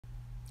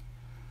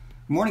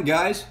Good morning,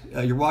 guys.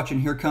 You're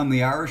watching Here Come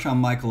the Irish. I'm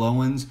Michael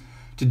Owens.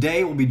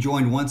 Today, we'll be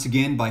joined once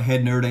again by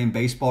head Notre Dame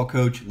baseball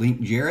coach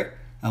Jarrett.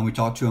 We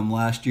talked to him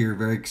last year.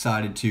 Very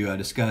excited to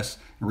discuss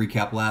and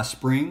recap last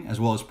spring, as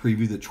well as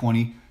preview the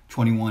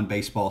 2021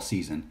 baseball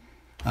season.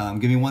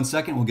 Give me 1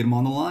 second. We'll get him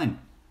on the line.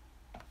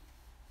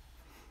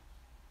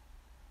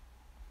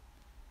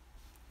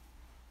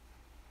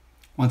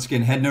 Once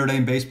again, head Notre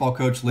Dame baseball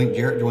coach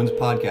Jarrett joins the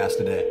podcast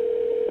today.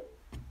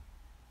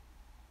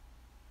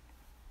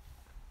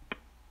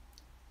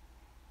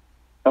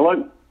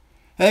 Hello.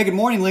 Hey, good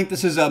morning, Link.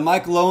 This is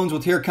Michael Owens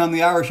with Here Come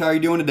the Irish. How are you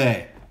doing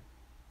today?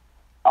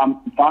 I'm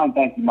fine,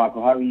 thank you,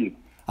 Michael. How are you?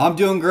 I'm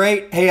doing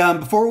great. Hey,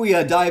 before we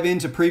dive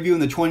into previewing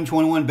the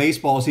 2021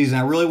 baseball season,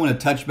 I really want to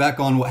touch back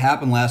on what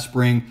happened last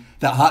spring.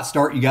 That hot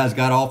start you guys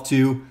got off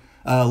to,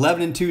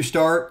 11-2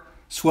 start,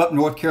 swept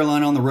North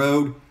Carolina on the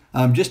road.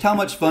 Just how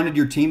much fun did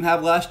your team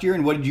have last year,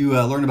 and what did you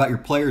learn about your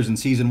players in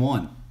season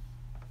one?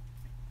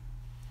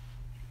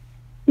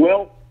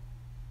 Well,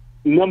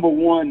 number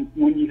one,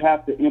 when you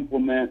have to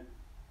implement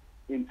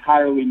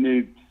entirely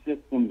new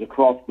systems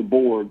across the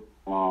board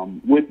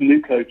with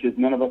new coaches,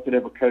 none of us had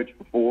ever coached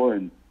before,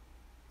 and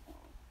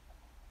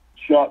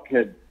Chuck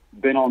had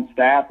been on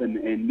staff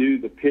and knew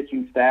the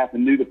pitching staff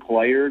and knew the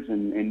players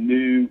and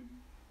knew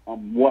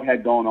what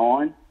had gone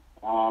on.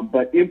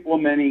 But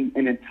implementing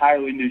an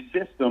entirely new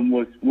system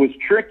was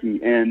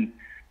tricky, and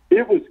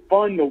it was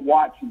fun to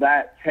watch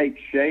that take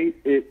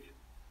shape.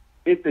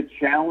 It's a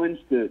challenge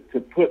to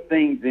put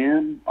things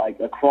in like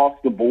across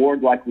the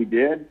board like we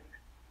did.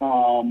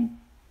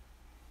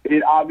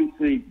 It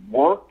obviously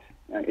worked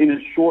in a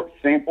short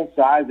sample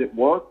size. It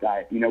worked.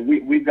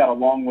 We've got a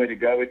long way to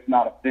go. It's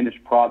not a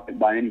finished product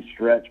by any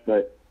stretch,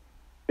 but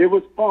it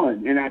was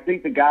fun. And I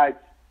think the guys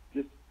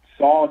just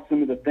saw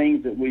some of the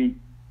things that we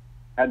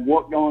had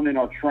worked on in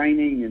our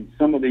training and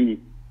some of the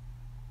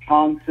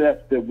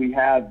concepts that we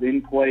have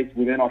in place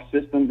within our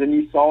systems. And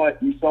you saw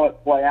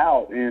it play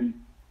out. And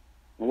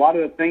a lot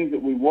of the things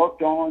that we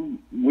worked on,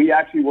 we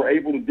actually were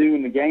able to do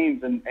in the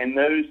games, and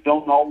those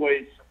don't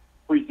always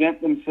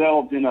present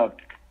themselves in a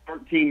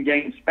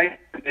 13-game span.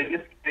 In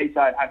this case,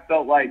 I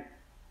felt like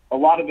a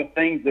lot of the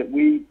things that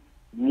we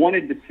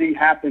wanted to see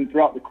happen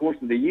throughout the course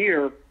of the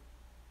year,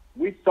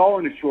 we saw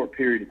in a short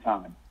period of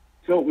time.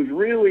 So it was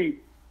really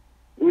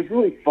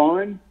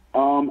fun.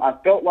 I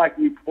felt like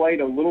we played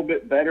a little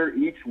bit better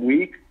each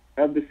week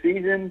of the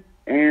season,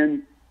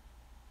 and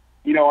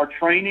our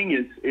training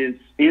is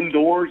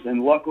indoors,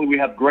 and luckily we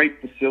have great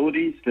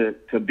facilities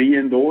to be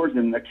indoors,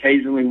 and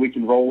occasionally we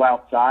can roll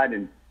outside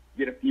and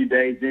get a few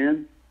days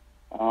in.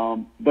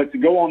 But to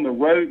go on the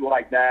road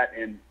like that,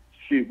 and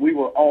shoot, we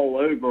were all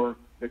over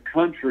the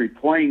country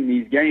playing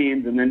these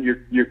games, and then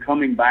you're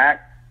coming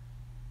back.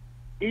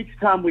 Each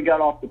time we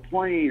got off the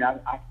plane,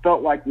 I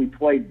felt like we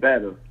played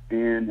better.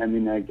 And,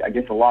 I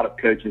guess a lot of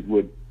coaches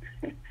would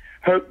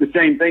hope the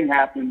same thing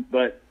happens,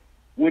 but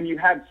when you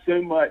have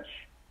so much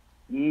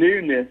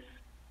newness,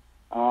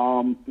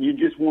 you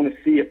just want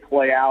to see it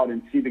play out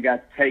and see the guys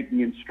take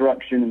the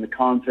instruction and the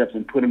concepts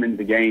and put them into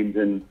the games,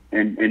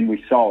 and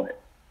we saw it.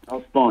 That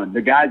was fun.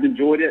 The guys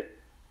enjoyed it.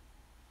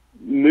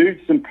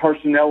 Moved some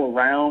personnel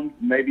around,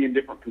 maybe in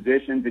different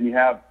positions, and you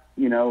have,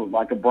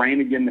 like a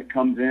Brannigan that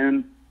comes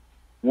in,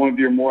 one of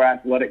your more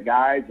athletic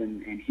guys,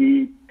 and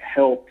he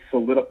helped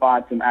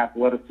solidify some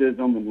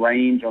athleticism and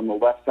range on the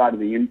left side of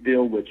the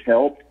infield, which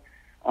helped.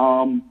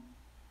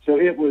 So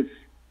it was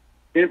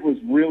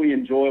really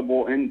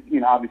enjoyable, and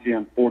obviously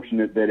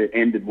unfortunate that it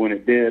ended when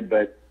it did,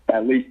 but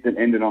at least it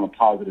ended on a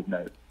positive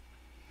note.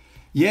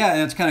 Yeah,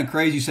 and it's kind of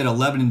crazy. You said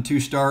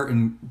 11-2 start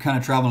and kind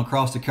of traveling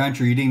across the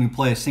country. You didn't even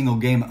play a single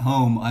game at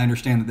home. I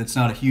understand that that's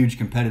not a huge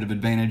competitive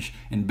advantage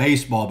in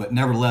baseball, but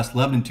nevertheless,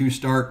 11-2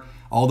 start,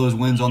 all those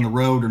wins on the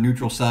road or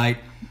neutral site.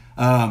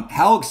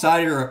 How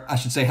excited, or I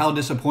should say, how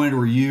disappointed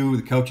were you,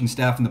 the coaching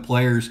staff, and the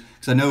players?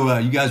 Because I know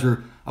you guys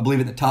were, I believe,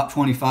 at the top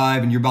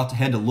 25, and you're about to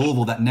head to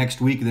Louisville that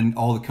next week, and then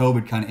all the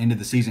COVID kind of ended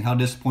the season. How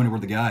disappointed were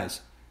the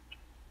guys?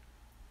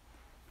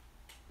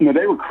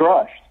 They were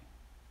crushed.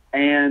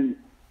 And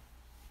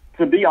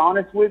to be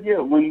honest with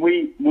you, when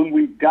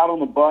we got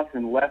on the bus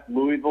and left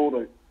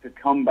Louisville to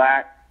come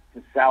back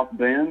to South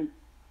Bend,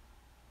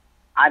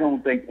 I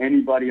don't think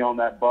anybody on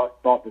that bus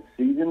thought the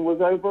season was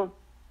over.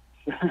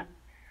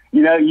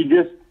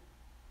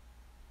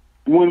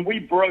 When we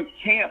broke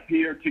camp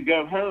here to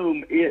go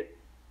home, it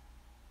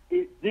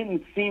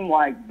didn't seem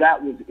like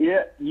that was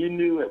it. You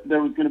knew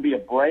there was going to be a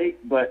break,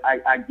 but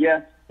I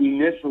guess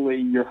initially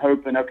you're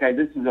hoping, okay,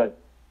 this is a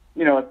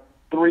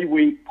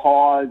 3-week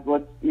pause.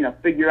 Let's,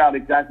 figure out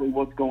exactly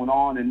what's going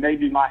on. And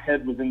maybe my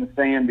head was in the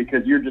sand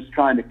because you're just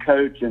trying to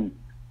coach and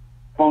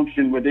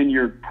function within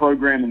your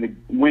program and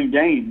win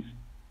games.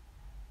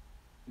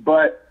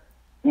 But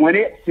when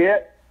it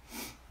hit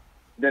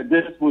that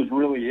this was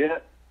really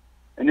it,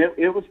 and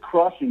it was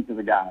crushing to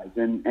the guys.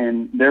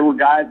 And there were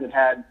guys that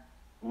had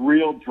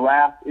real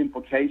draft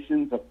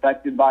implications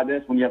affected by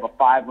this. When you have a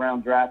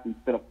 5-round draft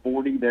instead of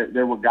 40,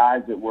 there were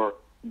guys that were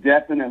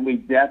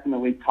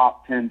definitely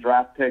top 10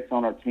 draft picks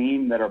on our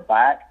team that are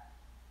back.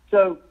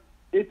 So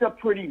it's a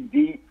pretty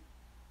deep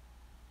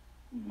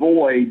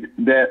void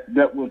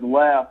that was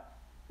left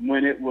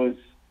when it was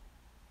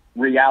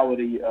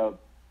reality of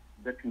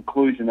the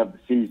conclusion of the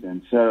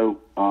season. So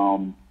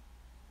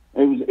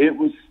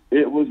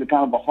it was a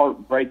kind of a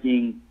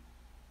heartbreaking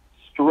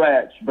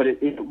stretch, but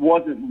it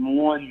wasn't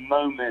one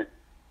moment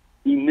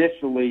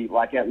initially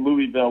like at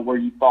Louisville where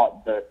you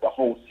thought the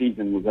whole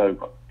season was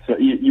over. So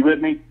you with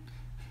me?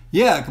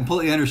 Yeah, I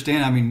completely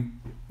understand. I mean,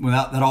 when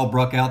that all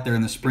broke out there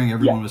in the spring,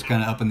 everyone was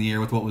kind of up in the air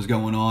with what was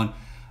going on.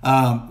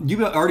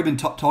 You've already been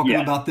talking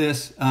about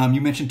this.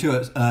 You mentioned to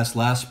us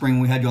last spring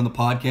we had you on the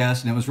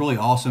podcast, and it was really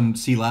awesome to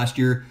see last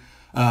year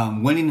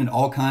winning in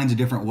all kinds of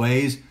different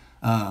ways.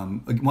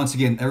 Once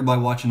again,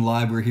 everybody watching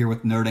live, we're here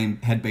with Notre Dame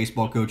head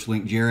baseball coach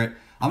Link Jarrett.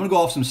 I'm going to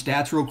go off some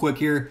stats real quick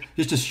here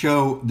just to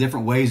show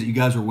different ways that you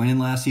guys were winning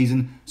last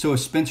season. So with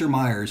Spencer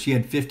Myers, he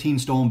had 15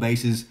 stolen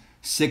bases,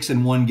 6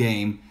 in one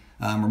game.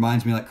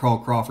 Reminds me like Carl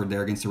Crawford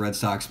there against the Red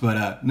Sox.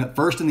 But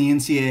first in the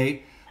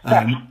NCAA,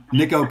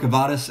 Nico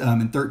Cavadas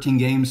in 13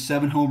 games,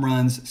 7 home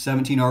runs,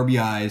 17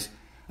 RBIs.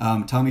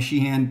 Tommy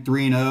Sheehan,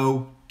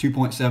 3-0,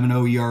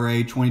 2.70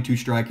 ERA, 22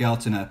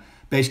 strikeouts, and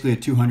basically a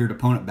 200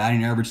 opponent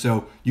batting average.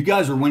 So you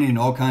guys are winning in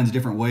all kinds of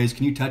different ways.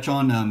 Can you touch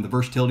on the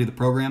versatility of the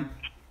program?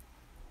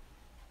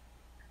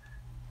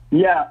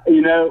 Yeah,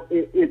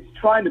 it's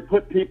trying to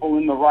put people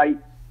in the right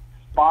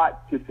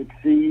spot to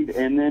succeed,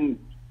 and then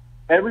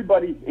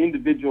everybody's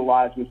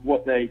individualized with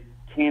what they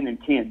can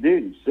and can't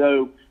do.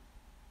 So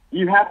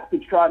you have to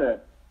try to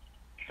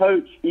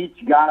coach each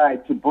guy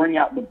to bring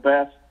out the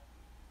best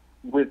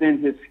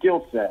within his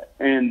skill set.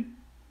 And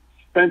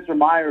Spencer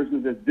Myers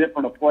is as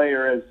different a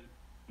player as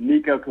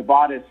Nico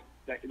Cavadas.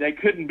 They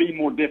couldn't be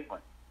more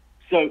different.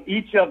 So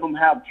each of them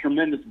have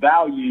tremendous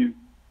value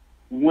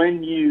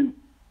when you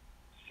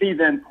see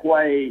them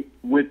play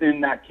within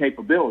that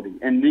capability.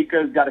 And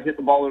Nico's got to hit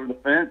the ball over the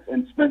fence,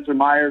 and Spencer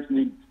Myers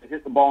needs to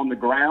hit the ball on the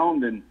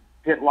ground and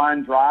hit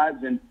line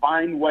drives and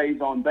find ways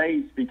on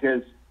base,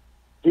 because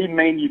he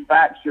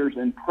manufactures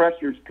and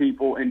pressures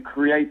people and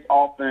creates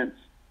offense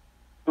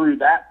through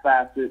that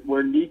facet,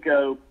 where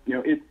Nico,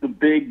 it's the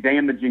big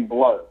damaging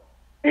blow.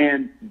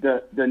 And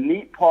the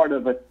neat part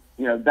of it,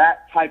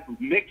 that type of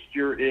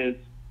mixture is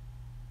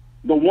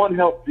the one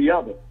helps the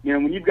other.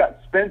 When you've got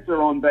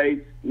Spencer on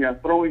base,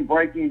 throwing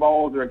breaking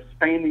balls or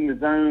expanding the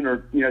zone,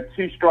 or,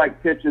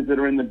 2-strike pitches that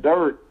are in the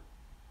dirt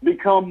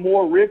become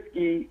more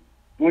risky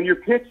when you're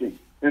pitching.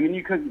 I mean,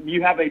 because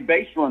you have a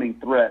base running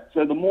threat.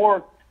 So the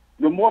more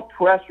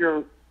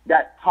pressure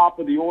that top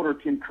of the order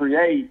can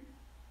create,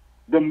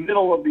 the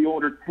middle of the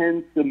order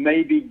tends to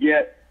maybe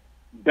get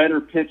better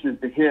pitches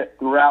to hit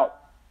throughout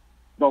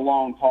the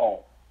long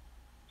haul.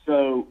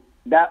 So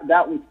that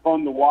was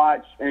fun to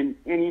watch. And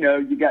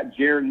you got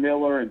Jared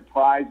Miller and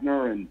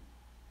Preisner and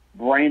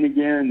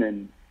Brannigan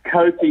and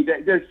Cote.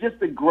 There's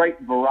just a great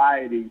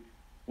variety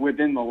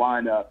within the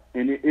lineup,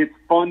 and it's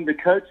fun to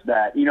coach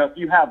that. If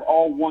you have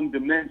all one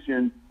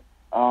dimension,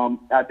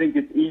 I think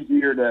it's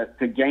easier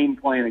to game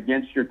plan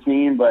against your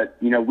team. But,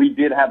 we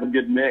did have a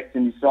good mix,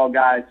 and you saw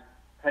guys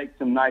take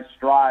some nice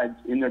strides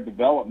in their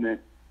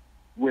development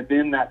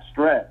within that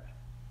stretch.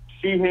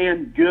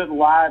 Sheehan, good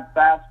live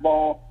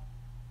fastball,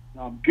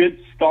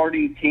 good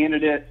starting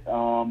candidate,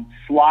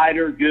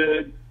 slider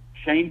good,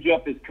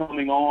 changeup is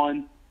coming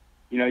on.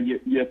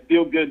 You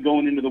feel good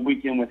going into the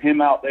weekend with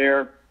him out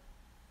there.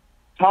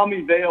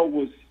 Tommy Vale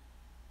was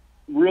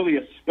really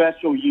a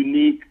special,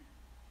 unique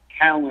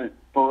talent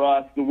for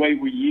us, the way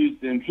we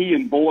used him. He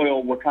and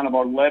Boyle were kind of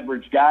our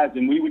leverage guys,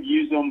 and we would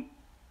use them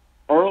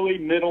early,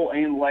 middle,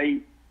 and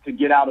late to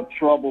get out of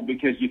trouble,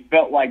 because you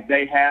felt like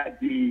they had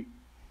the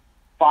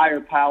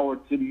firepower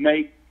to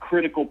make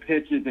critical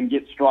pitches and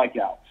get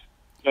strikeouts.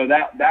 So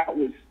that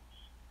was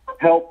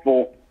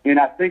helpful. And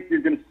I think you're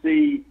going to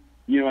see,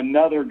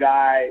 another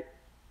guy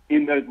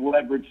in those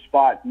leverage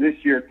spots this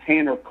year,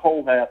 Tanner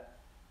Kohlhepp.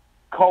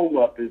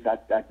 Kohlhepp is,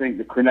 I think,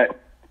 the correct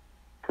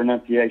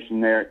pronunciation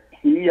there.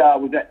 He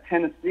was at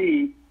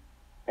Tennessee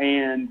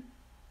and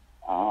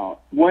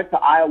went to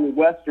Iowa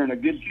Western, a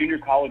good junior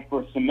college,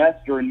 for a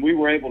semester, and we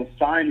were able to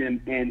sign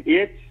him. And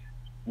it's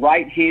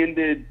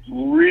right-handed,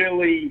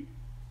 really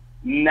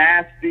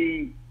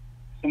nasty,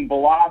 some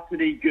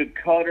velocity, good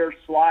cutter,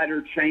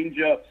 slider,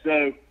 changeup.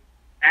 So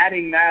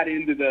adding that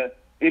into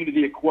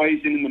the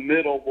equation in the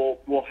middle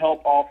will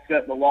help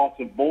offset the loss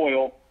of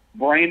Boyle.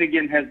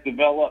 Brannigan has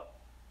developed.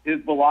 His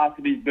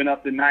velocity's been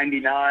up to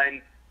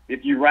 99.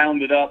 If you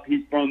round it up,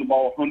 he's thrown the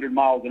ball 100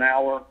 miles an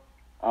hour.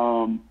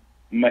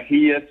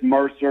 Mejias,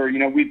 Mercer,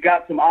 we've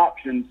got some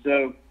options.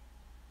 So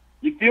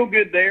you feel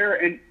good there.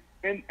 And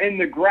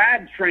the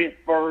grad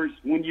transfers,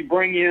 when you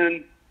bring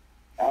in,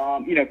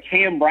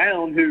 Cam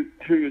Brown, who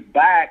is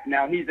back.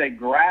 Now, he's a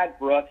grad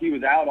for us. He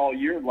was out all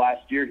year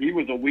last year. He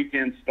was a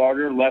weekend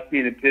starter,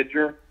 left-handed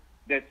pitcher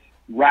that's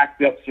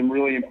racked up some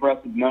really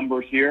impressive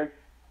numbers here.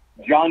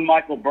 John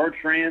Michael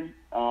Bertrand,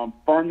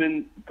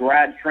 Furman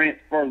grad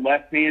transfer,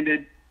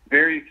 left-handed,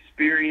 very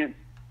experienced,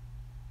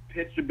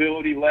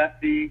 pitchability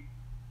lefty.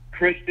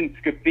 Christian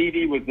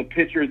Scafidi was the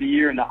pitcher of the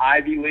year in the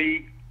Ivy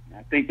League,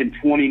 I think in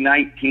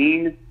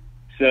 2019.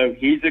 So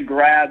he's a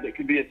grad that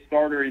could be a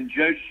starter, and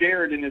Joe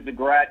Sheridan is a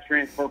grad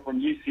transfer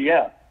from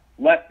UCF,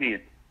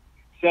 left-handed.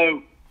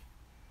 So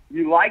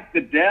you like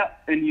the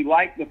depth, and you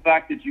like the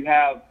fact that you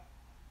have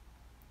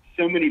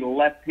so many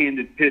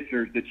left-handed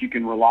pitchers that you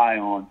can rely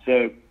on. So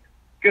it's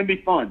going to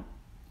be fun.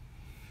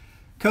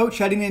 Coach,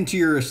 heading into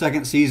your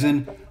second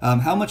season,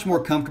 how much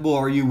more comfortable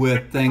are you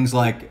with things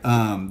like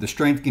the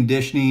strength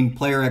conditioning,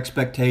 player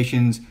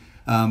expectations?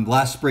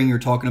 Last spring you were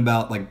talking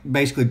about like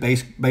basically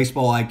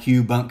baseball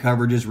IQ, bunt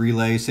coverages,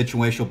 relays,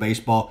 situational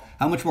baseball.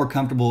 How much more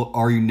comfortable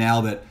are you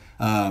now that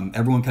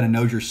everyone kind of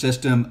knows your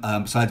system,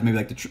 besides maybe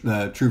like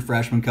the true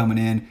freshmen coming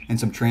in and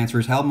some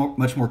transfers? How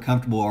much more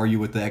comfortable are you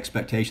with the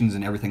expectations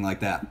and everything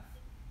like that?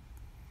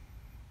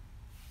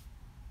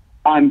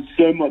 I'm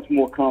so much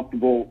more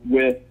comfortable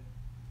with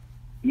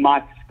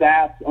my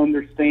staff's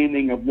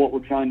understanding of what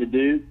we're trying to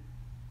do.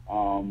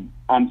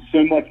 I'm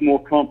so much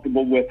more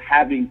comfortable with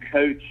having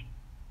coached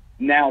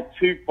now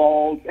 2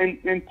 falls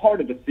and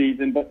part of the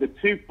season, but the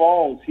 2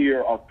 falls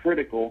here are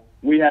critical.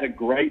 We had a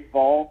great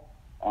fall.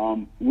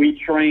 We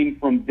trained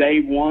from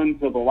day 1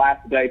 to the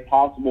last day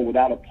possible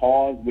without a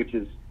pause, which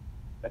is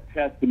a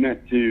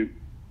testament to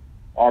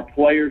our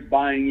players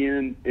buying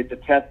in. It's a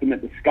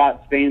testament to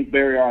Scott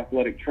Stansberry, our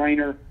athletic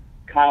trainer,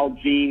 Kyle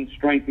Jean,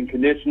 strength and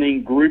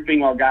conditioning,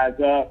 grouping our guys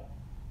up.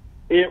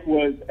 It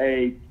was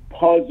a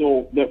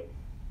puzzle that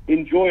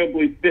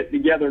enjoyably fit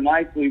together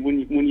nicely when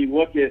you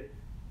look at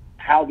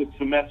how the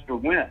semester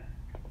went.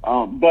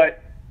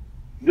 But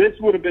this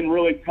would have been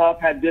really tough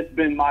had this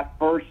been my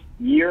first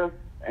year,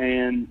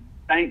 and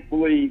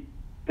thankfully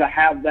to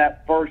have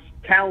that first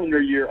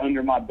calendar year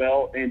under my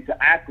belt and to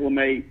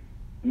acclimate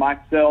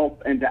myself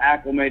and to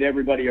acclimate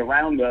everybody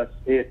around us,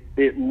 it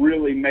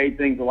really made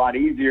things a lot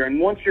easier. And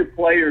once your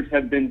players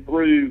have been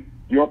through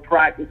your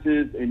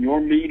practices and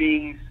your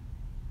meetings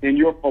and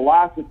your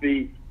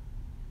philosophy,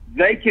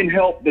 they can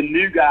help the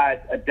new guys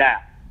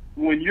adapt.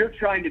 When you're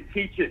trying to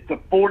teach it to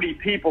 40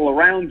 people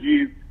around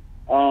you,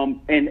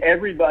 and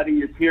everybody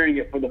is hearing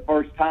it for the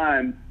first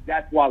time,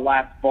 that's why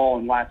last fall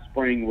and last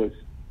spring was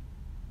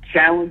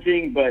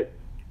challenging, but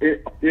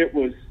it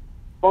was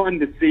fun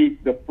to see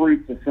the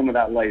fruits of some of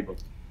that labor.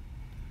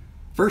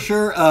 For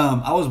sure.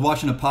 I was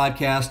watching a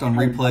podcast on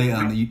replay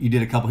that you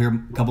did a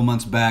couple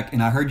months back,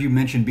 and I heard you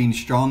mention being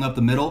strong up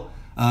the middle.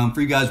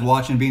 For you guys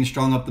watching, being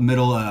strong up the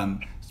middle,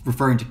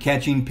 referring to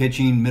catching,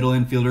 pitching, middle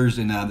infielders,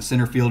 and the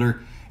center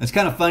fielder. It's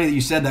kind of funny that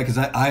you said that because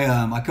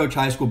I coach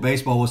high school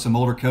baseball with some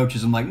older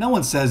coaches. I'm like, no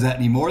one says that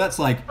anymore. That's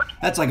like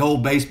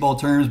old baseball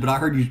terms. But I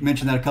heard you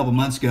mention that a couple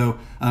months ago.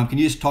 Can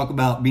you just talk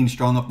about being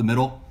strong up the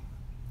middle?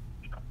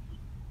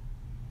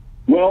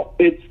 Well,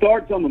 it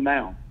starts on the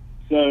mound.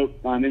 So,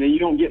 I mean, you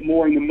don't get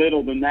more in the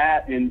middle than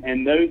that,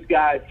 and those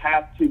guys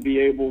have to be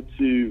able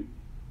to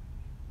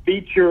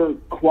feature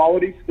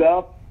quality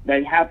stuff.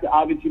 They have to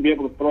obviously be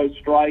able to throw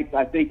strikes.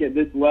 I think at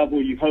this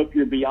level you hope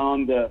you're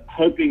beyond the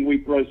hoping we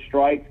throw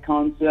strikes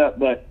concept,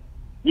 but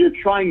you're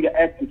trying to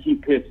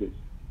execute pitches.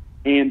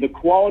 And the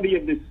quality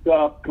of this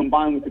stuff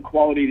combined with the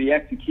quality of the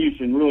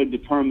execution really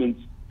determines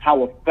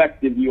how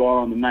effective you are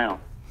on the mound.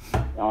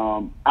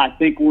 I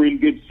think we're in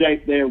good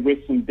shape there with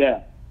some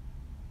depth.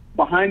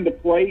 Behind the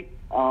plate,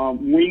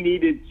 we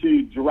needed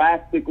to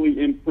drastically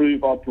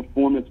improve our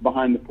performance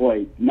behind the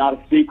plate. Not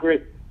a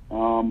secret.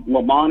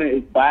 LaManna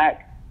is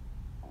back.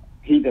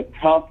 He's a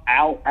tough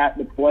out at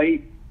the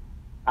plate.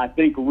 I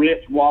think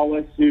Rich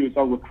Wallace, who is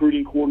our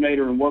recruiting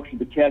coordinator and works with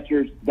the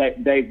catchers,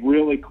 they've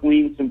really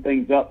cleaned some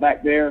things up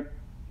back there.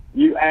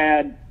 You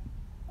add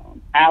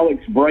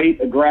Alex Brait,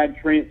 a grad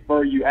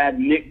transfer. You add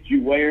Nick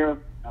Jouer,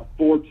 a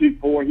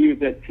 4.24. He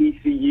was at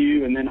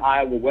TCU and then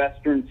Iowa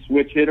Western,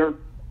 switch hitter.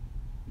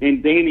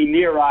 And Danny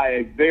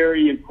Nearai, a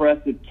very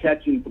impressive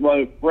catch and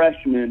throw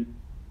freshman.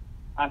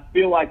 I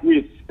feel like we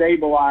have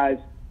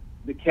stabilized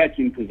the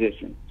catching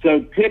position.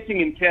 So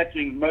pitching and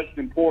catching, most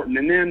important.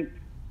 And then,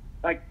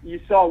 like you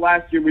saw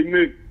last year, we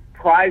moved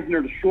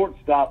Preisner to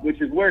shortstop,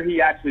 which is where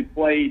he actually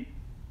played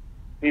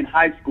in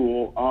high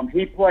school.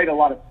 He played a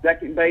lot of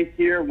second base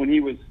here when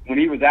he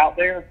was out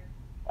there.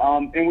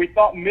 And we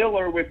thought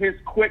Miller, with his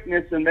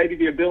quickness and maybe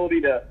the ability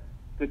to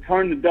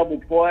turn the double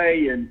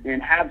play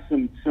and have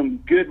some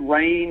good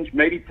range,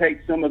 maybe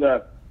take some of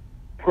the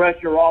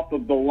pressure off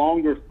of the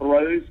longer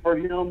throws for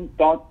him,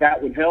 thought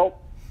that would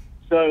help.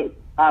 So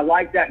I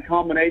like that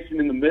combination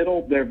in the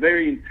middle. They're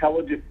very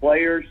intelligent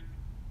players.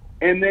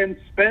 And then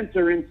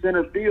Spencer in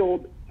center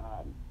field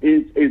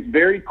is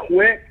very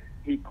quick.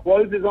 He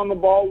closes on the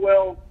ball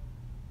well.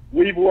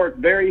 We've worked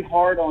very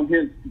hard on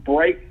his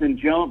breaks and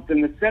jumps,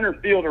 and the center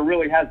fielder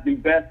really has the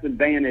best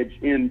advantage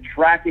in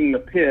tracking the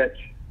pitch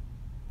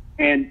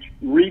and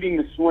reading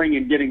the swing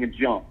and getting a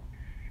jump.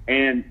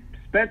 And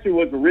Spencer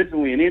was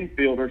originally an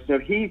infielder, so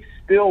he's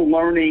still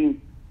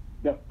learning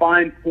the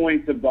fine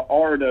points of the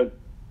art of,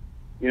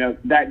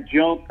 that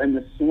jump and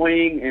the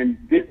swing,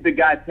 and did the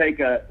guy take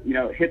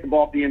hit the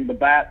ball at the end of the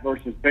bat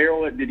versus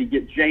barrel it? Did he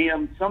get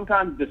jammed?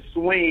 Sometimes the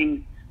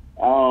swing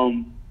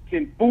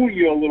can fool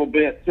you a little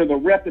bit, so the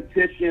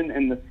repetition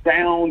and the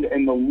sound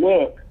and the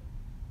look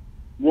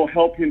will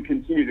help him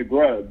continue to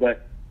grow.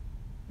 But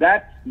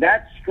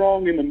that's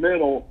strong in the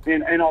middle.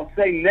 And I'll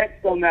say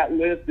next on that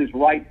list is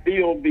right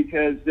field,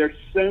 because there's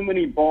so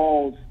many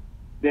balls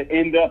that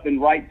end up in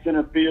right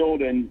center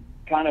field and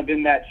kind of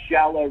in that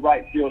shallow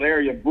right field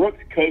area.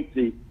 Brooks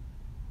Coatsy,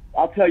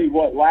 I'll tell you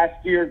what,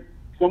 last year,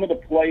 some of the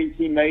plays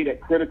he made at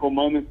critical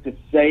moments to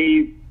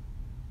save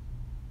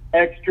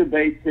extra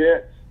base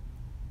hits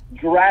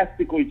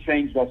drastically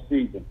changed our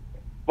season.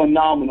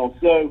 Phenomenal.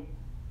 So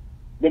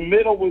the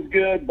middle was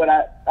good, but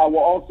I will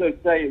also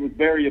say it was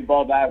very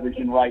above average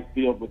in right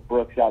field with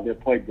Brooks out there.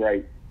 Played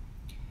great.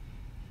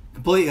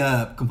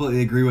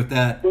 Completely agree with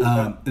that.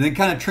 And then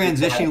kind of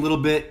transitioning a little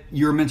bit,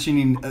 you were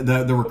mentioning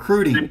the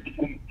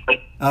recruiting.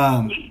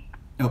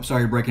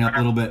 Sorry, you're breaking up a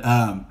little bit.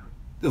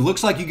 It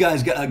looks like you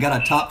guys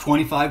got a top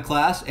 25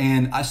 class,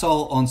 and I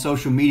saw on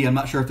social media, I'm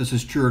not sure if this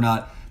is true or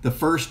not, the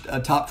first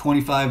top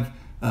 25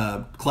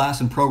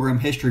 class in program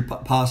history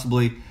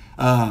possibly.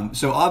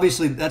 So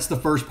obviously that's the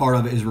first part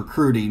of it, is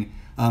recruiting.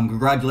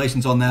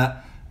 Congratulations on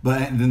that.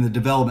 But then the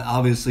development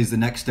obviously is the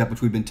next step,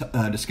 which we've been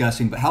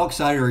discussing. But how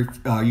excited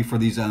are you for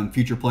these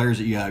future players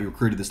that you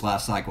recruited this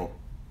last cycle?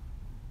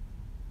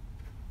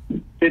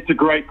 It's a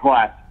great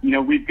class.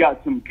 We've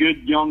got some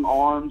good young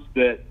arms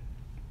that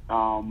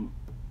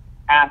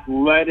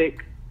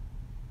athletic,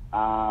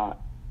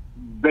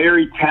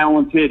 very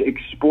talented,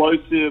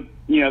 explosive.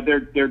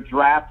 They're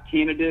draft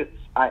candidates.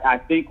 I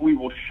think we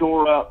will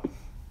shore up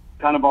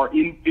kind of our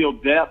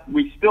infield depth.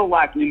 We still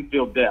lack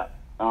infield depth,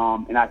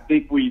 and I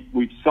think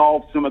we've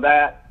solved some of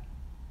that.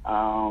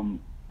 I'm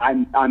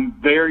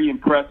very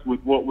impressed with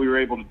what we were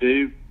able to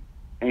do,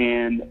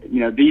 and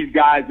these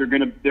guys are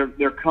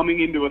they're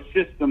coming into a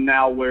system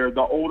now where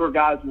the older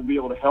guys will be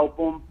able to help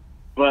them,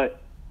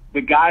 but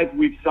the guys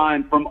we've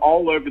signed from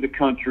all over the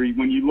country,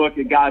 when you look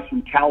at guys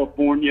from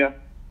California,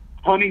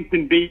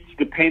 Huntington Beach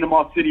to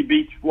Panama City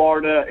Beach,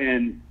 Florida,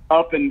 and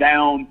up and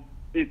down,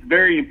 it's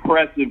very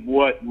impressive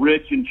what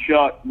Rich and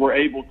Chuck were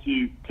able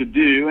to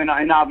do. And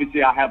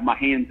obviously I have my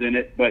hands in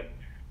it, but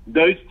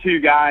those two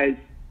guys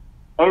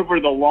over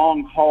the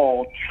long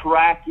haul,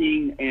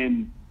 tracking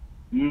and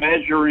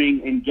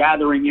measuring and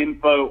gathering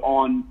info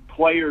on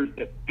players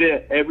that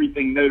fit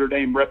everything Notre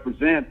Dame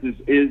represents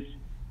is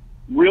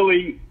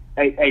really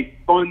a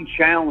fun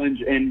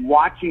challenge. And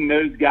watching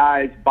those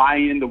guys buy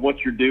into what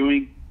you're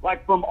doing,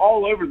 like from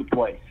all over the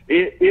place,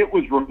 it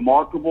was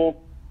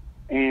remarkable.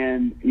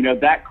 And,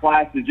 that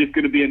class is just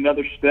going to be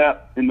another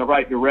step in the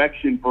right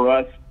direction for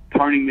us,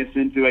 turning this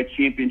into a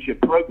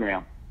championship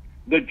program.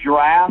 The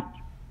draft,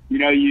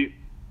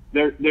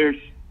 there's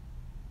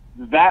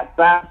that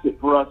facet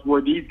for us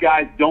where these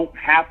guys don't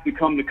have to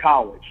come to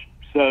college.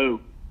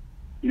 So,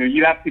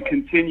 you have to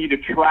continue to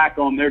track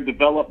on their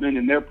development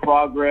and their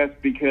progress,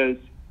 because,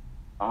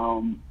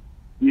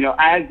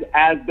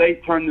 as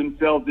they turn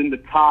themselves into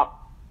top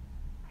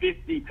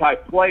 50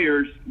 type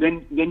players,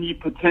 then you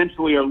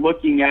potentially are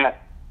looking at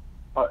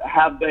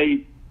have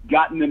they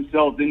gotten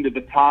themselves into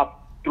the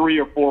top 3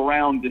 or 4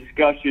 round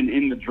discussion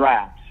in the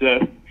draft.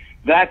 So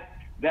that's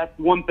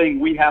one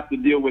thing we have to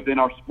deal with in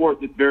our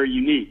sport that's very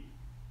unique.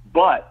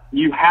 But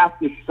you have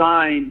to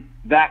sign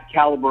that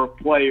caliber of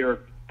player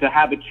to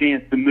have a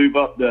chance to move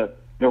up the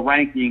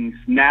rankings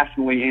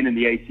nationally and in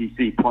the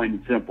ACC, plain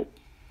and simple.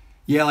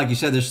 Yeah, like you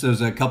said,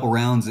 there's a couple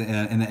rounds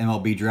in the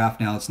MLB draft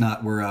now. It's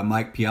not where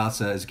Mike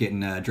Piazza is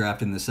getting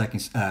drafted in the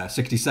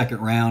 62nd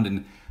round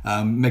and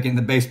making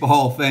the Baseball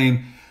Hall of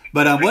Fame.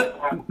 But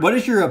what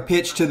is your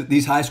pitch to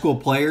these high school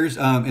players?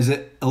 Is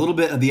it a little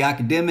bit of the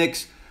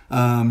academics?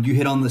 You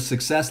hit on the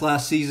success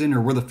last season,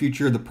 or where the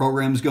future of the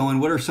program's going?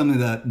 What are some of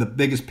the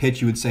biggest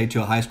pitch you would say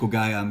to a high school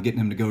guy getting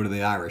him to go to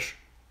the Irish?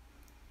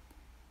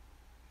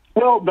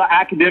 Well, the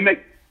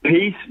academic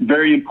piece,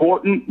 very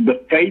important.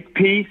 The faith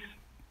piece,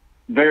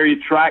 very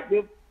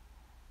attractive.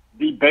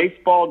 The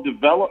baseball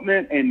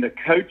development and the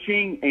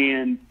coaching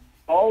and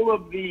all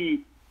of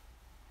the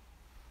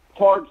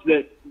parts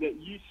that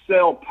you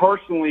sell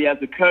personally as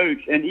a coach,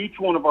 and each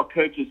one of our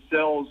coaches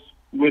sells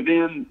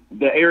within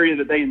the area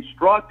that they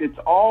instruct, it's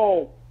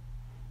all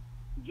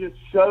just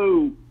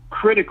so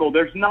critical.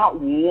 There's not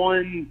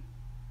one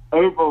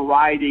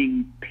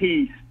overriding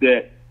piece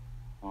that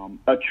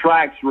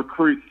attracts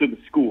recruits to the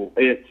school.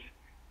 It's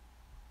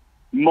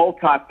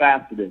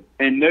multifaceted,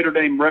 and Notre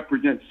Dame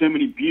represents so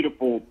many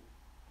beautiful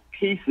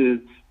pieces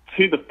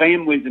to the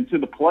families and to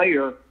the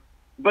player,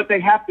 but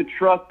they have to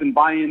trust and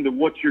buy into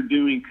what you're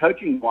doing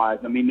coaching-wise.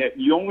 I mean,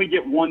 you only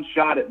get one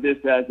shot at this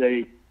as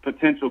a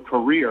potential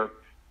career,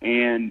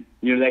 and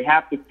they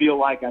have to feel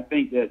like, I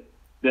think, that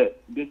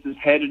this is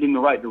headed in the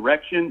right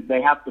direction.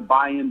 They have to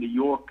buy into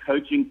your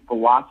coaching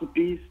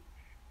philosophies.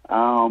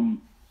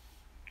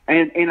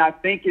 And I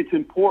think it's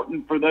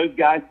important for those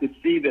guys to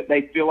see that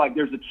they feel like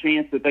there's a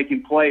chance that they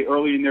can play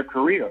early in their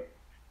career.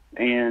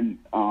 And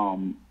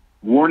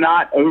we're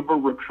not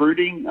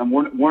over-recruiting, and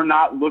we're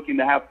not looking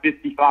to have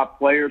 55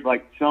 players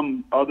like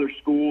some other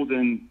schools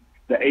in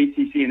the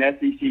ACC and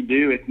SEC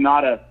do. It's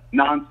not a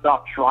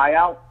nonstop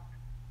tryout.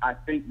 I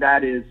think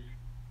that is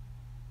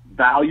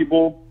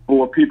valuable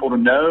for people to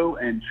know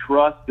and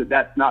trust that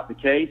that's not the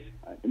case.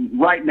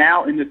 right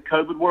now in this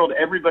COVID world,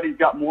 everybody's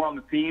got more on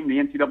the team. The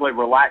NCAA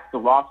relaxed the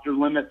roster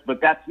limits,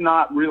 but that's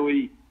not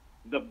really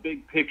the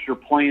big picture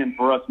plan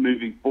for us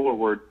moving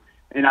forward.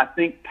 And I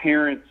think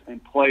parents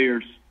and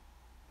players,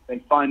 they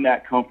find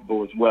that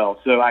comfortable as well.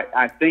 So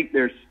I think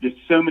there's just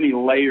so many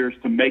layers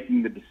to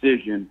making the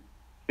decision.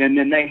 And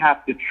then they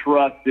have to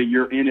trust that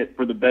you're in it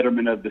for the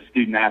betterment of the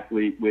student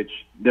athlete, which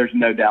there's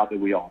no doubt that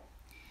we are.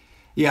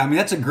 Yeah, I mean,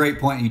 that's a great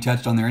point you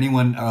touched on there.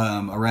 Anyone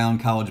around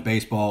college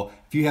baseball,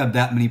 if you have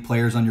that many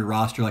players on your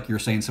roster, like you were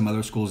saying some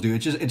other schools do,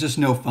 it's just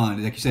no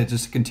fun. Like you said, it's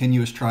just a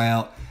continuous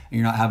tryout, and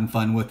you're not having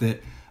fun with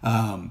it.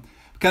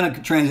 Kind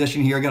of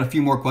transition here. I got a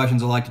few more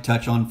questions I'd like to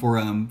touch on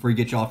before we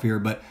get you off here.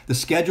 But the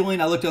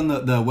scheduling, I looked on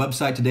the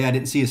website today. I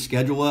didn't see a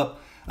schedule up.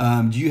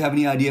 Do you have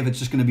any idea if it's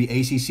just going to be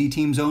ACC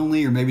teams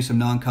only, or maybe some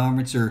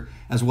non-conference, or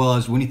as well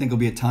as when do you think will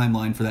be a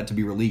timeline for that to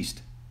be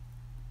released?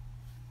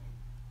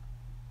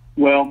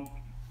 Well,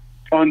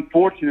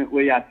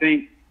 unfortunately, I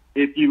think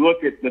if you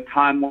look at the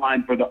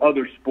timeline for the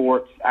other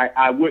sports,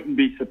 I wouldn't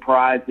be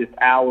surprised if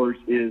ours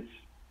is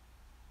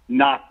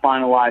not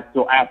finalized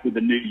till after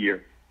the new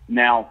year.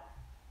 Now,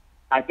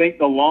 I think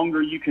the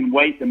longer you can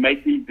wait to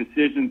make these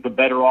decisions, the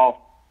better off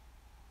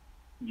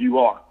you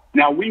are.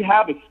 Now, we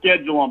have a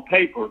schedule on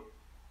paper,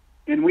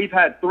 and we've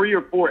had 3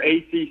 or 4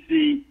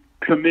 ACC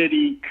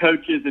committee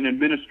coaches and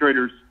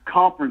administrators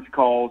conference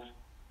calls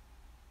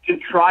to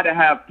try to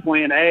have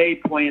plan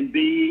A, plan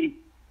B,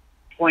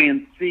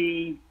 plan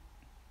C,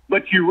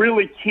 but you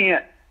really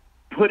can't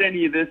put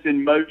any of this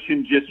in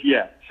motion just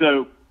yet.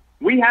 So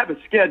we have a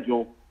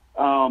schedule.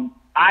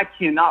 I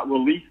cannot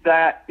release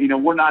that.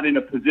 We're not in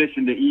a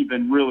position to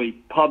even really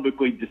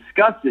publicly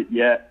discuss it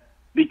yet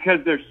because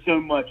there's so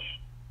much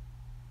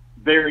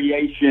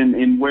variation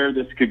in where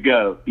this could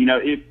go.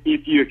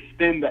 If you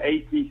extend the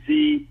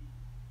ACC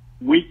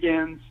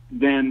weekends,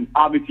 then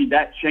obviously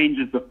that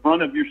changes the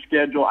front of your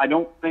schedule. I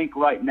don't think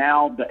right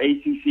now the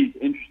ACC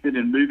is interested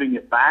in moving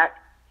it back.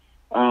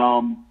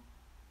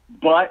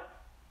 But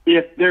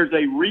if there's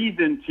a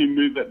reason to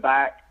move it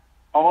back,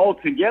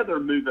 altogether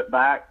move it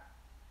back,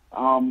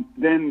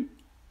 then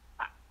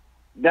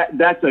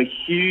that's a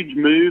huge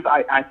move.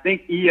 I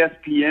think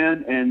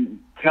ESPN and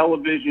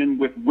television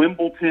with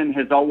Wimbledon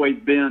has always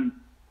been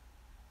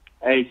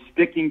a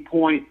sticking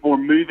point for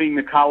moving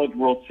the College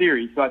World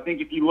Series. So I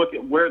think if you look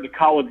at where the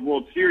College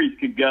World Series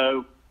could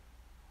go,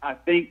 I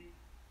think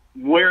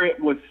where it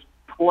was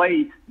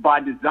placed by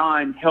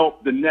design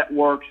helped the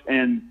networks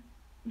and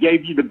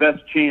gave you the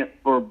best chance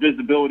for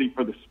visibility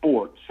for the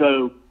sport.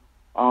 So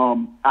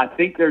I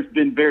think there's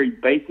been very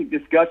basic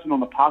discussion on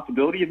the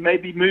possibility of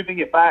maybe moving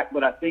it back,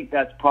 but I think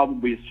that's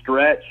probably a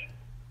stretch.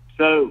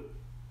 So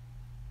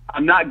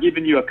I'm not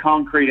giving you a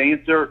concrete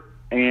answer,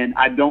 and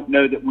I don't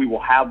know that we will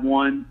have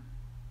one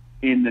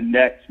in the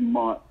next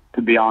month,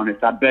 to be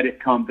honest. I bet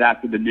it comes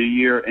after the new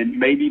year, and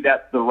maybe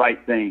that's the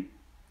right thing.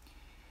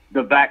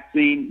 The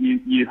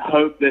vaccine, you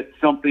hope that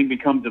something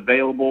becomes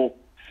available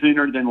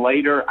sooner than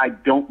later. I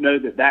don't know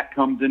that that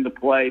comes into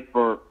play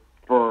for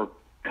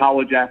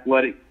college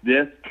athletics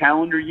this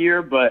calendar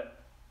year,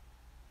 but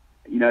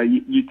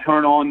you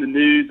turn on the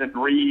news and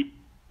read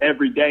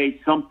every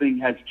day something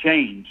has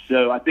changed.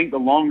 So I think the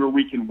longer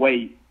we can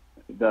wait,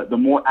 the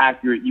more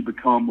accurate you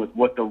become with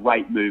what the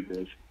right move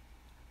is.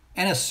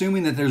 And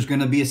assuming that there's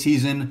going to be a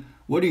season,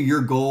 what are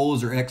your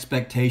goals or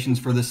expectations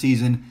for the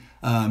season?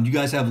 Do you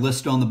guys have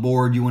listed on the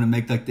board? Do you want to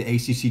make like the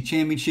ACC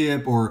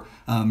championship, or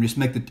just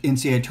make the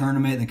NCAA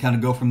tournament and kind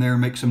of go from there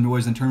and make some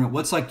noise in the tournament?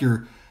 What's like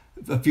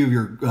a few of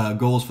your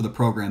goals for the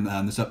program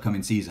this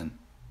upcoming season?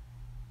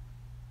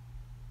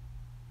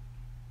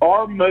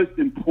 Our most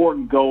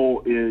important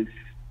goal is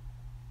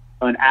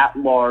an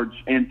at-large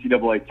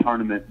NCAA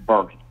tournament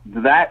berth.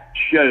 That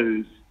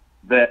shows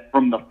that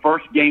from the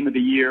first game of the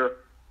year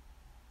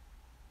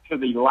to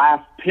the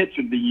last pitch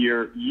of the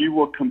year, you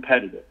were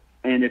competitive.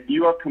 And if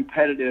you are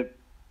competitive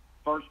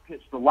first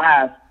pitch to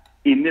last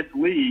in this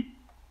league,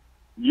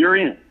 you're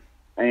in.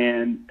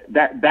 And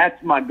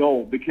that's my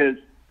goal, because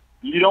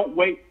you don't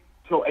wait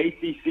till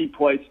ACC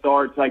play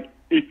starts. Like,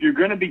 if you're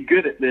going to be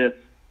good at this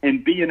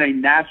and be in a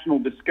national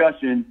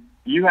discussion,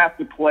 you have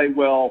to play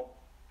well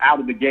out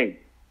of the gate.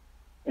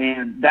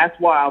 And that's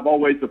why I've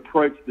always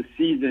approached the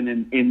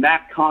season in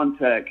that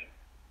context,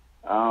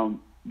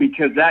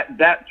 because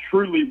that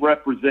truly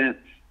represents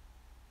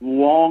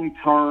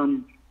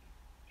long-term,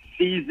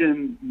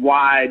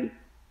 season-wide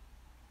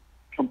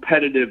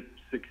competitive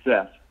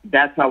success.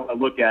 That's how I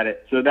look at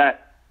it. So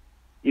that,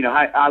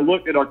 I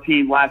looked at our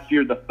team last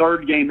year, the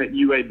third game at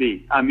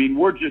UAB. I mean,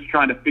 we're just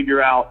trying to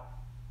figure out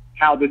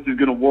how this is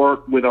going to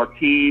work with our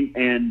team,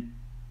 and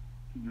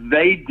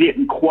they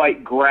didn't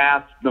quite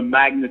grasp the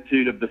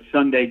magnitude of the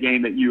Sunday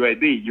game at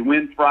UAB. You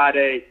win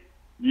Friday,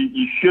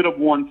 you should have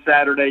won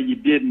Saturday, you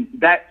didn't.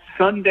 That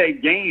Sunday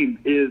game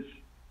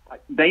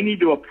they need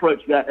to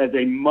approach that as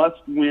a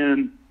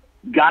must-win.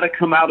 Got to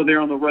come out of there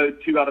on the road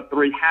 2 out of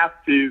 3,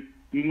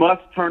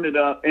 must turn it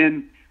up.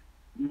 And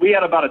we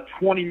had about a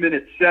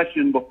 20-minute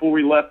session before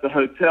we left the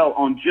hotel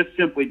on just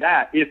simply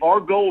that. If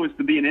our goal is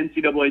to be an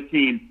NCAA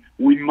team,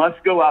 We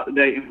must go out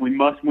today and we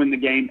must win the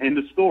game. End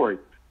of story.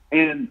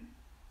 And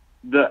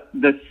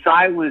the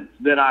silence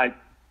that I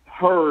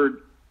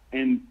heard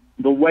and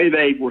the way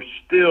they were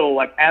still,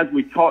 like, as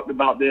we talked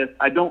about this,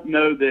 I don't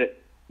know that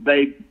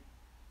they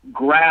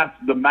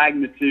grasped the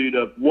magnitude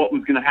of what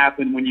was going to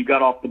happen when you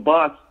got off the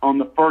bus on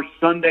the first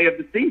Sunday of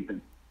the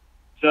season.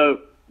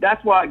 So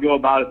that's why I go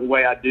about it the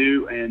way I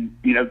do. And,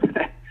 you know,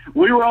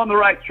 we were on the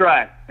right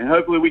track, and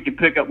hopefully we can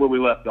pick up where we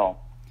left off.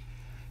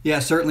 Yeah,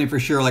 certainly, for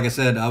sure. Like I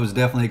said, I was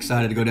definitely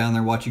excited to go down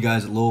there and watch you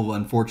guys at Louisville.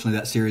 Unfortunately,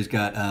 that series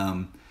got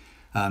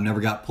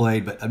never got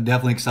played, but I'm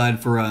definitely excited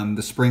for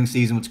the spring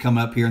season, what's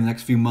coming up here in the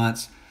next few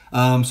months.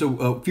 So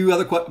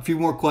a few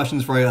more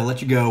questions before I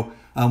let you go.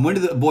 When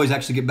do the boys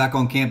actually get back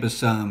on campus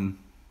for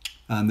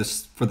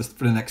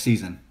the next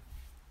season?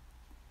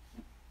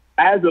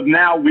 As of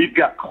now, we've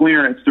got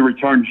clearance to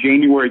return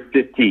January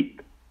 15th.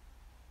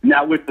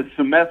 Now, with the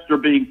semester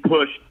being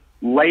pushed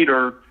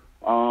later,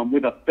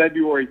 with a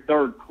February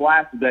 3rd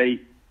class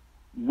date,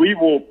 we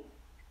will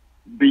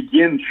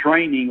begin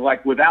training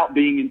like without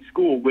being in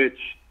school, which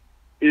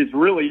is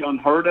really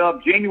unheard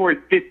of. January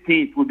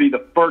 15th would be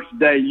the first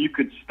day you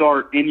could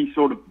start any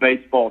sort of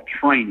baseball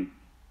training.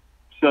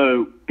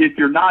 So if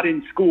you're not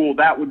in school,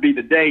 that would be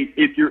the date.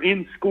 If you're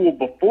in school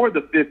before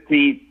the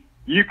 15th,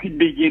 you can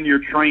begin your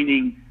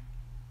training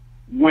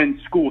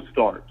when school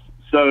starts.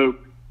 So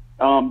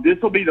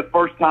this will be the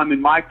first time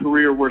in my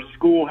career where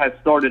school has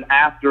started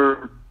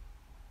after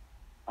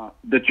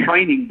the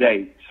training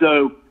date.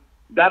 So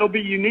that'll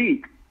be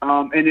unique.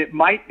 And it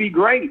might be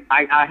great.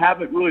 I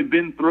haven't really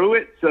been through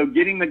it. So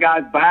getting the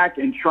guys back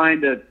and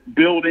trying to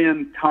build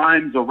in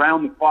times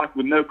around the clock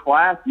with no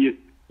class,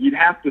 you'd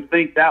have to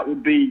think that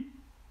would be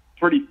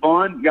pretty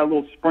fun. You got a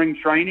little spring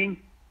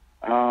training.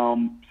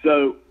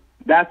 So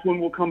that's when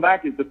we'll come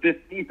back, is the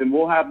 15th, and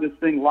we'll have this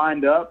thing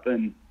lined up,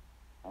 and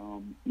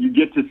you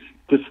get to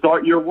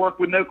start your work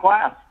with no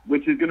class,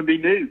 which is going to be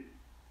new.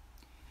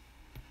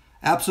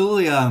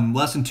 Absolutely.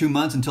 Less than 2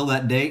 months until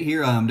that date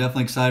here. I'm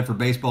definitely excited for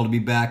baseball to be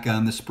back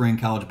this spring,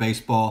 college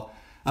baseball.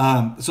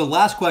 So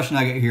last question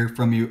I get here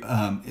from you.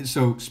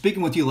 So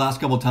speaking with you the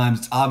last couple of times,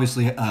 it's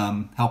obviously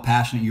how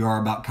passionate you are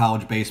about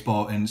college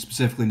baseball and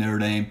specifically Notre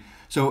Dame.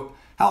 So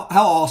how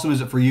awesome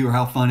is it for you, or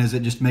how fun is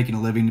it just making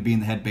a living to being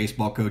the head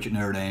baseball coach at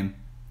Notre Dame?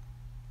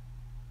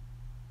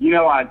 You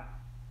know,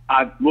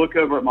 I look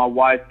over at my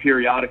wife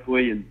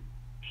periodically, and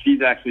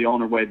she's actually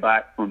on her way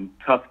back from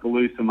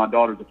Tuscaloosa. My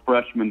daughter's a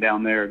freshman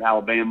down there in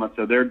Alabama,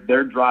 so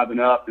they're driving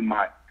up, and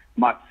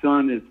my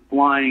son is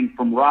flying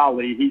from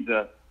Raleigh. He's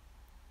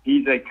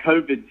a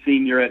COVID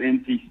senior at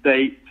NC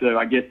State, so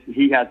I guess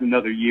he has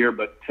another year,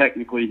 but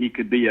technically he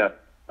could be a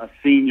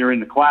senior in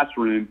the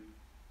classroom.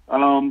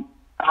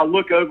 I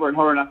look over at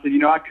her and I said, you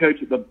know, I coach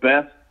at the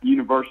best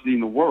university in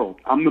the world.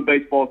 I'm the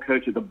baseball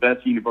coach at the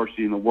best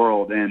university in the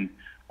world, and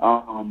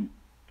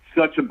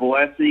such a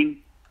blessing.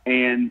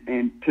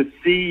 And to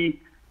see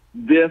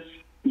this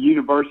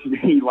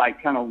university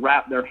like kind of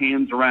wrap their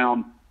hands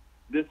around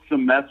this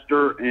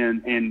semester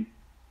and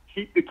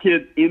keep the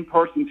kids in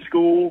person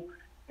school,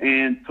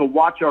 and to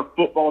watch our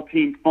football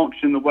team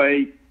function the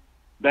way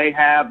they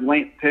have.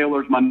 Lance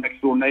Taylor's my next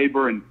door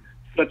neighbor, and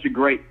such a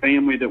great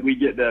family that we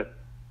get to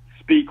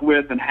speak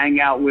with and hang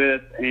out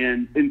with,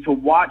 and to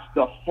watch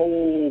the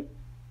whole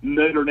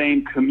Notre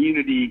Dame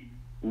community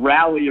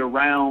rally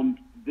around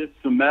this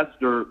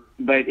semester,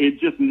 that it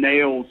just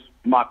nails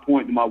my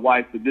point to my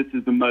wife that this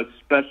is the most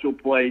special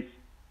place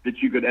that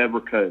you could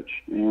ever coach.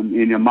 And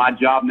you know, my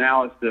job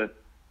now is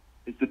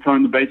to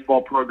turn the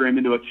baseball program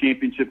into a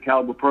championship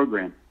caliber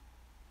program.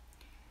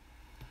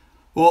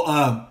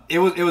 Well, it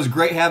was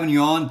great having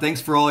you on. Thanks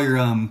for all your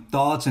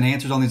thoughts and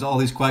answers on all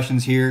these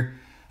questions here.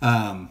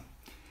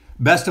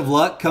 Best of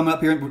luck coming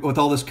up here with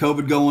all this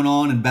COVID going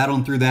on and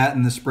battling through that,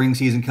 and the spring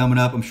season coming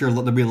up. I'm sure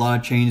there'll be a lot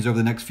of changes over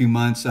the next few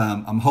months.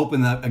 I'm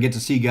hoping that I get to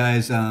see you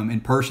guys in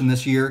person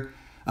this year,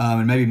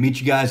 and maybe meet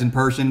you guys in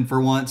person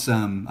for once.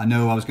 I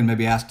know I was going to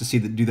maybe ask to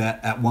do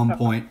that at one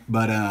point,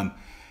 but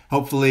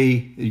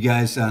hopefully you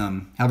guys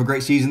have a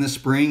great season this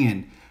spring,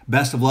 and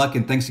best of luck,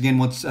 and thanks again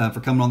once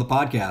for coming on the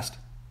podcast.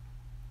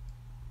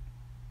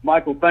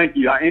 Michael, thank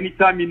you.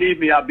 Anytime you need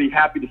me, I'll be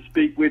happy to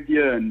speak with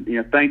you, and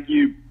thank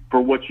you for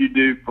what you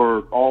do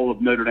for all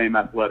of Notre Dame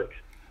athletics.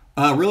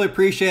 Really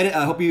appreciate it.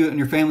 I hope you and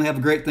your family have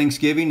a great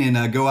Thanksgiving,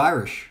 and go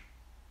Irish.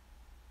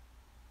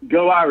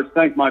 Go Irish.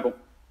 Thanks, Michael.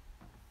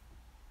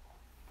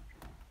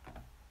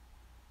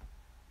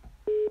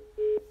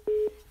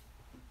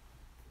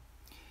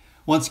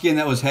 Once again,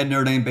 that was head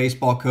Notre Dame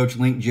baseball coach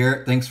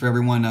Jarrett. Thanks for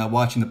everyone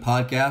watching the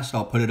podcast.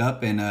 I'll put it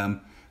up, and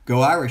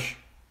go Irish.